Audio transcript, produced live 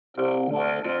The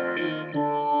weather in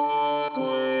Brooklyn.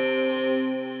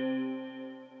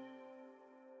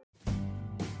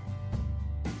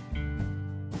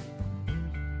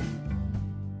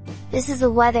 This is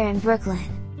the weather in Brooklyn.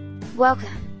 Welcome!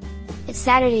 It's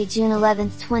Saturday, June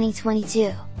 11th,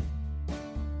 2022.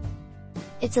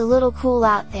 It's a little cool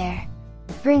out there.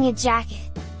 Bring a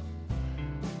jacket.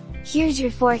 Here's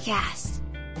your forecast.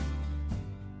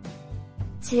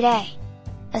 Today,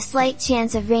 a slight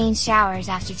chance of rain showers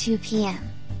after 2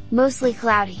 p.m. Mostly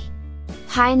cloudy.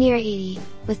 High near 80,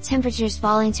 with temperatures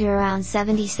falling to around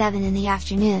 77 in the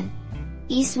afternoon.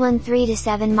 East wind 3 to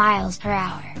 7 miles per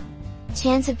hour.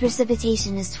 Chance of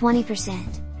precipitation is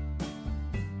 20%.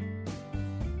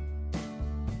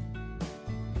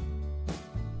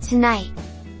 Tonight,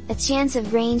 a chance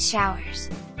of rain showers.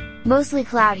 Mostly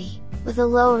cloudy, with a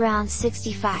low around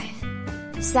 65.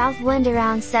 South wind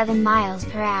around 7 miles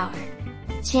per hour.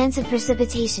 Chance of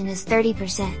precipitation is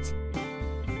 30%.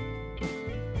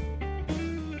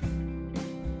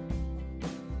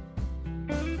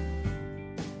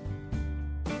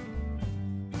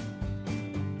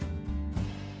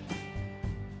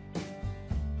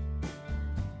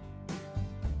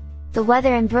 The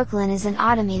Weather in Brooklyn is an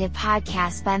automated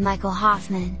podcast by Michael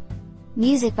Hoffman.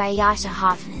 Music by Yasha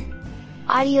Hoffman.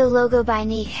 Audio logo by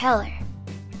Nate Heller.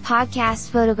 Podcast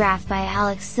photograph by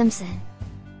Alex Simpson.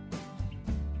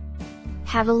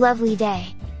 Have a lovely day.